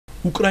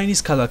უკრაინის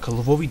ქალაქ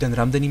ლვოვიდან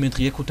რამდენიმე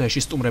დღეა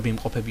ქუთაისში სტუმრები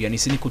იმყოფებიან.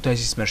 ისინი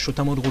ქუთაისის მერ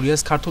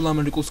შოთამურღულიას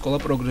ქართულ-ამერიკულ სკოლა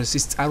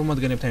პროგრესის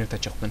წარმომადგენლებთან ერთად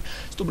ჩახვდნენ.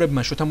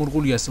 სტუმრებმა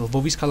შოთამურღულიას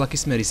ლვოვის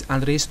ქალაქის მერის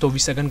ანდრეის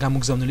დოვისაგან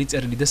გამოგზავნილი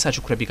წერილი და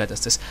საჩუქრები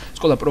გადასცეს.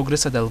 სკოლა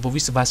პროგრესსა და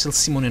ლვოვის ვასილ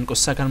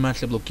სიმონენკოს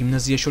საგანმანათლებლო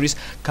გიმნაზია შორის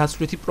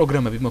გაცვლითი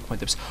პროგრამები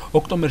მოქმედებს.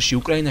 ოქტომბერში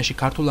უკრაინაში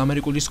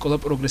ქართულ-ამერიკული სკოლა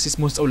პროგრესის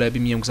მოსწავლეები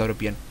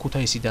მიემგზავრებიან.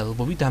 ქუთაისი და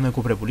ლვოვი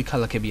დამეგობრებული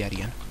ქალაქები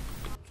არიან.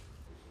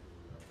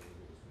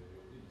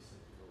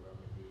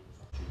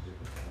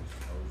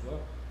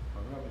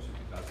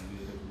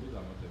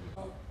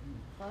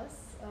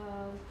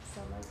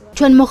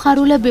 ჩვენ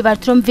მოხარულები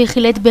ვართ, რომ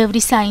ვიხილეთ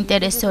ბევრი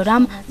საინტერესო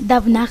რამ და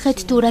ვნახეთ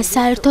თუ რა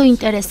საერთო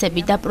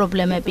ინტერესები და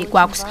პრობლემები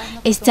გვაქვს.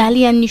 ეს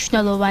ძალიან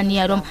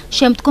მნიშვნელოვანია, რომ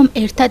შემდგომ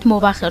ერთად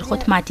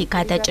მოვახერხოთ მათი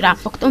გადაჭრა.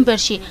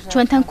 ოქტომბერში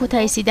ჩვენთან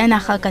ქუთაისიდან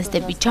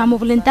ახალგაზრდები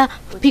ჩამოვლენ და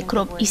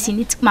ვფიქრობ,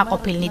 ისინიც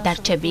კმაყოფილნი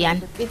დარჩებიან.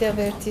 კიდევ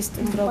ერთი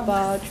სტუმრობა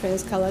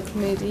ჩვენს ქალაქ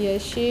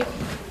მერიაში.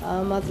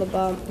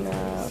 მადლობა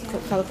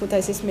ქალაქ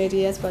ქუთაისის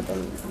მერიას, ბატონ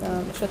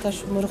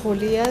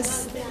შოთამურღულიას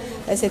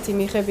ესეთი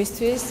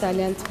მიღებისთვის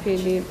ძალიან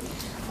თბილი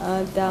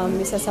და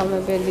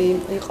მისასალმებელი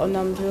იყო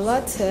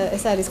ნამდვილად.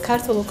 ეს არის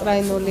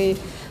ქართულ-უკრაინული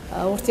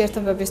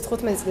ურთიერთობების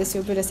 15 წლის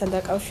იუბილესთან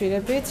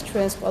დაკავშირებით.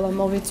 ჩვენ სკოლა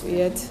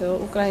მოვიწვიეთ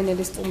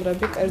უკრაინელი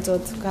სტუმრები,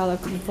 კერძოდ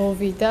ქალაქ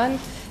ლვოვიდან.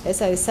 ეს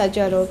არის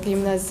საჯარო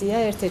გიმნაზია,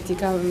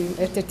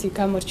 ერთ-ერთი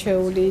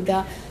გამორჩეული და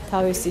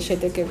თავისი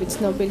შედეგებით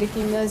ცნობილი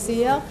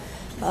გიმნაზია.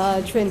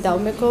 ჩვენ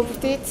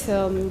დავმეგობრდით,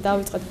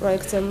 დავიწყეთ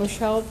პროექტზე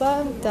მუშაობა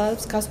და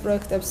მსგავს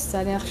პროექტებს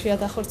ძალიან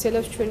ხშირად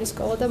ახორციელებს ჩვენი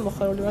სკოლა და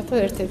მოხარული ვართ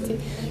ერთ-ერთი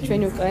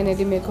ჩვენი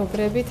უკრაინელი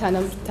მეგობრები,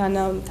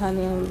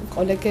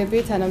 კოლეგები,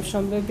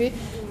 თანამშრომლები.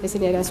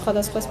 ისინი არიან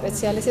სხვადასხვა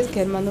სპეციალისტის,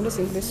 გერმანულის,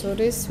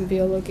 ინგლისურის,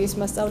 ბიოლოგიის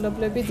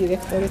მასწავლებლები,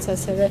 დირექტორიც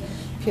ასევე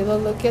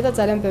ფილოლოგია და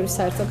ძალიან ბევრი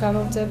საერთო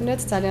გამომძებნეთ,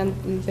 ძალიან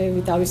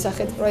ბევრი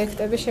დავისახეთ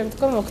პროექტები.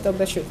 შემდგომ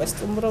ოქტომბერში უკვე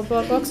სტუმრობა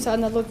გვაქვს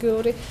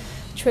ანალოგიური.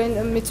 ჩვენ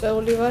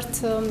მიწვეული ვართ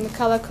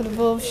ქალაქ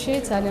ლვოვში,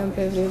 ძალიან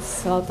ბევრი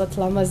ალბათ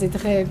ლამაზი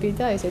დღეები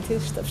და ესეთი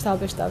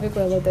შტაბ-შტაბი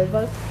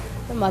გველოდება.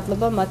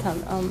 მადლობა მათ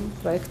ამ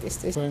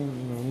პროექტისთვის. ჩვენ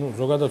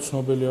ზოგადად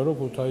ცნობილია, რომ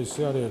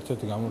ქუთაისი არის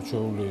ერთ-ერთი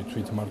გამორჩეული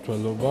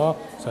თვითმმართველობა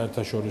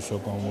საერთაშორისო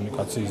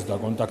კომუნიკაციის და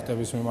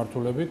კონტაქტების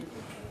მიმართულებით.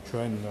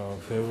 ჩვენ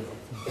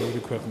ბევრი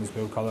ქვეყნის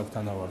ბევრ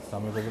ქალაქთან ვართ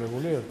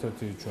დამეგობრებული,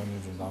 ერთ-ერთი ჩვენი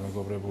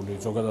დამეგობრებული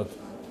ზოგადად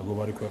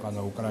მეგობარი ქვეყანა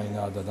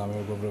უკრაინაა და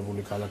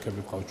დამეგობრებული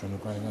ქალაქები ყავს ჩვენ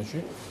უკრაინაში.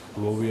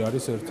 ლვოვი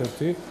არის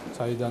ერთ-ერთი,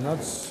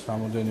 საიდანაც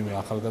რამდენიმე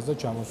ახალგაზრდა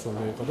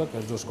ჩამოსული იყო და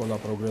კერძო სკოლა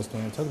პროგრესთან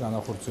ერთად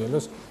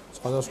განახორციელეს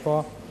სხვადასხვა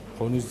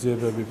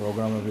ღონისძიებები,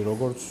 პროგრამები,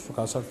 როგორც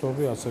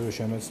გასართობი, ასევე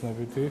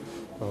შემეცნებითი,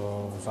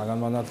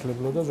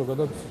 საგანმანათლებლო და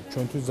ზოგადად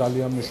ჩვენთვის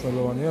ძალიან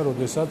მნიშვნელოვანია,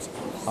 როდესაც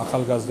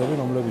ახალგაზრდები,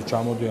 რომლებიც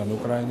ჩამოდიან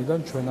უკრაინიდან,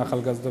 ჩვენ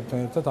ახალგაზრდებთან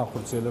ერთად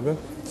ახორციელებენ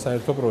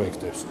საერთო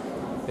პროექტებს.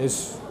 ეს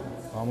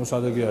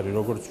ამოსადეგი არის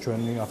როგორც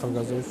ჩვენი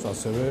ახალგაზრდებისთვის,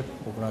 ასევე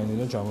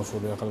უკრაინიდან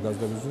ჩამოსული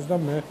ახალგაზრდებისთვის და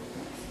მე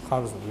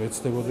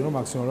ვეცდებოდი, რომ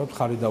მაქსიმალურად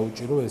ხარი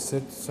დაუჭირო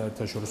ესეთ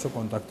საერთაშორისო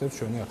კონტაქტებს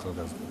ჩვენი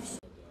ახალგაზრდებს.